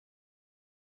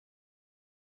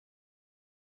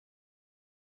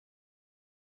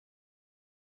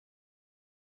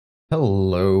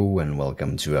Hello and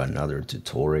welcome to another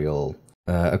tutorial.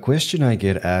 A question I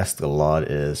get asked a lot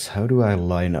is how do I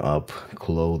line up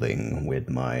clothing with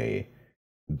my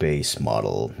base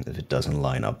model if it doesn't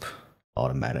line up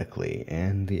automatically?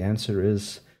 And the answer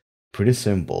is pretty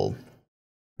simple.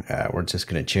 We're just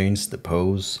going to change the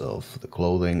pose of the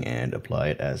clothing and apply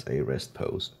it as a wrist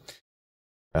pose.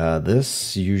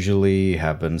 This usually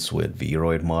happens with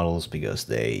VROid models because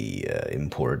they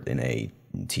import in a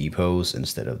T pose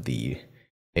instead of the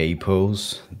A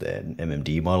pose that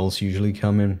MMD models usually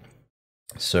come in.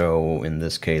 So in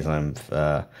this case,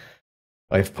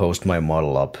 I've posed my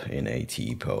model up in a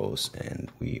T pose,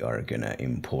 and we are gonna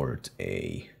import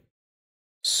a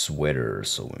sweater.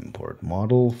 So import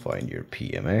model, find your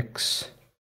PMX,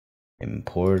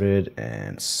 import it,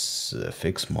 and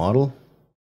fix model.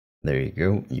 There you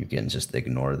go. You can just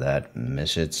ignore that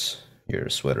message. Your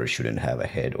sweater shouldn't have a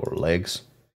head or legs.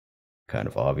 Kind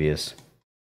of obvious.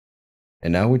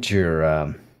 And now with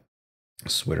your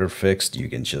sweater fixed, you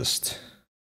can just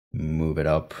move it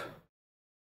up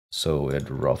so it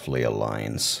roughly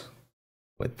aligns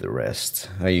with the rest.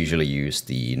 I usually use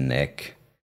the neck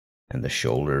and the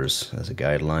shoulders as a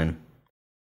guideline.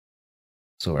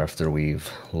 So after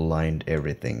we've lined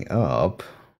everything up,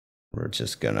 we're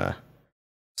just gonna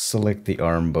select the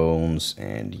arm bones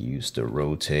and use the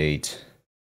rotate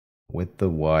with the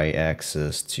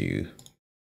y-axis to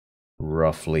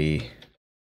roughly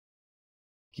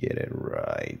get it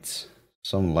right.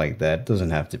 Something like that. Doesn't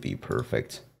have to be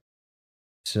perfect.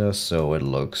 Just so it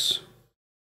looks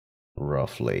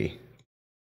roughly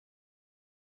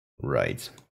right.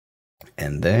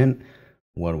 And then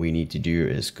what we need to do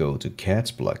is go to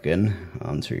CATS plugin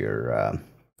onto your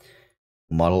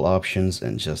model options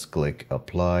and just click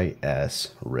apply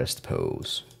as wrist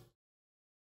pose.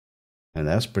 And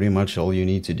that's pretty much all you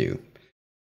need to do.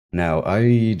 Now,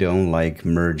 I don't like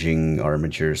merging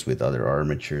armatures with other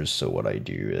armatures, so what I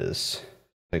do is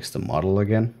fix the model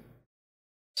again.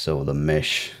 So the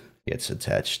mesh gets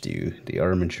attached to the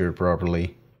armature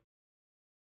properly.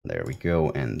 There we go,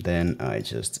 and then I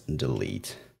just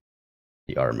delete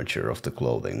the armature of the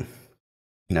clothing.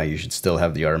 Now you should still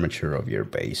have the armature of your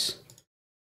base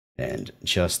and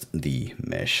just the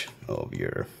mesh of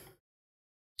your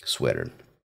sweater.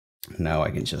 Now I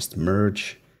can just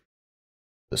merge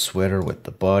the sweater with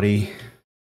the body,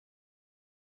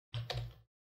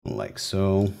 like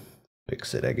so.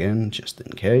 Fix it again, just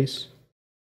in case.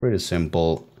 Pretty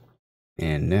simple.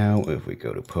 And now if we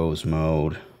go to pose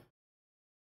mode,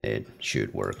 it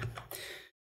should work.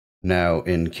 Now,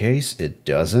 in case it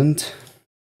doesn't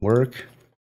work,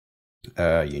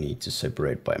 you need to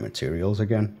separate by materials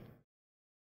again.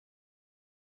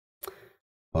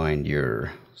 Find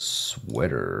your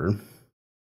sweater.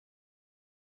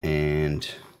 And,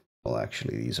 well,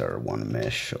 actually, these are one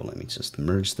mesh, so let me just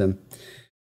merge them.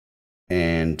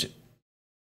 And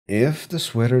if the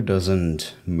sweater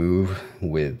doesn't move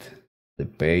with the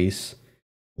base,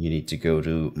 you need to go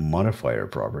to modifier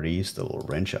properties, the little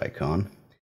wrench icon,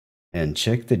 and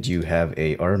check that you have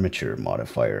a armature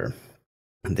modifier.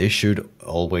 This should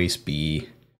always be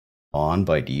on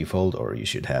by default, or you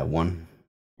should have one,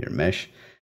 your mesh.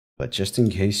 But just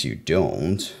in case you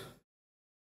don't,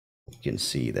 you can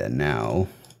see that now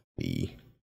the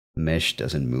mesh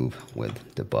doesn't move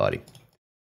with the body.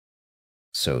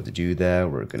 So to do that,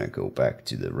 we're gonna go back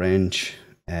to the wrench,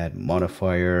 add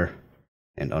modifier,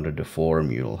 and under the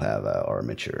form you'll have an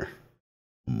armature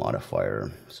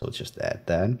modifier. So just add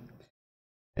that.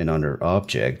 And under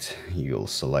object, you'll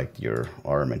select your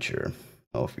armature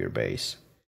of your base.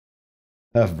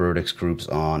 Have vertex groups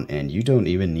on, and you don't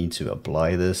even need to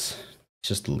apply this.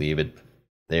 Just leave it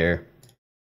there.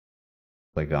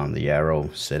 Click on the arrow,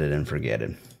 set it and forget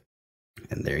it.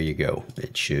 And there you go.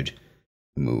 It should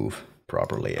move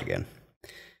properly again.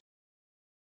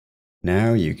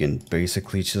 Now you can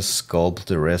basically just sculpt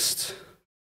the rest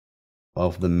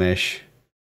of the mesh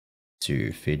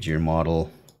to fit your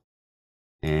model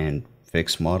and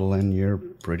fix model, and you're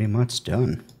pretty much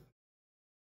done.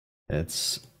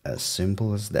 It's as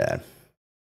simple as that.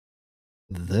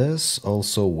 This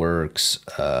also works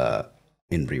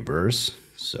in reverse.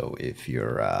 So if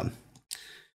your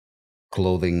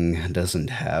clothing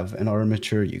doesn't have an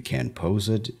armature, you can't pose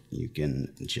it. You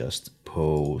can just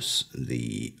pose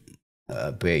the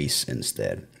base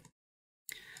instead.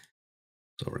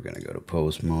 So we're gonna go to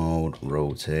pose mode,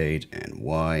 rotate and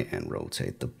Y, and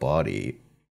rotate the body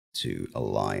to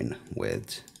align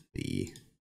with the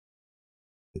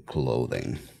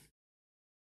clothing.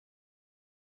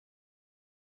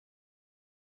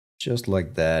 Just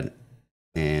like that.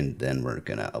 And then we're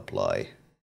gonna apply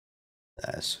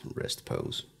as wrist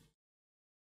pose.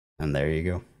 And there you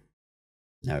go.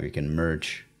 Now you can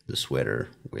merge the sweater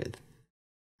with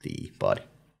the body.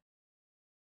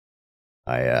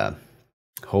 I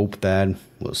hope that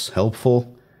was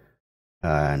helpful,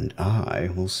 and I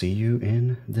will see you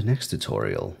in the next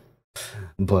tutorial.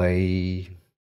 Bye.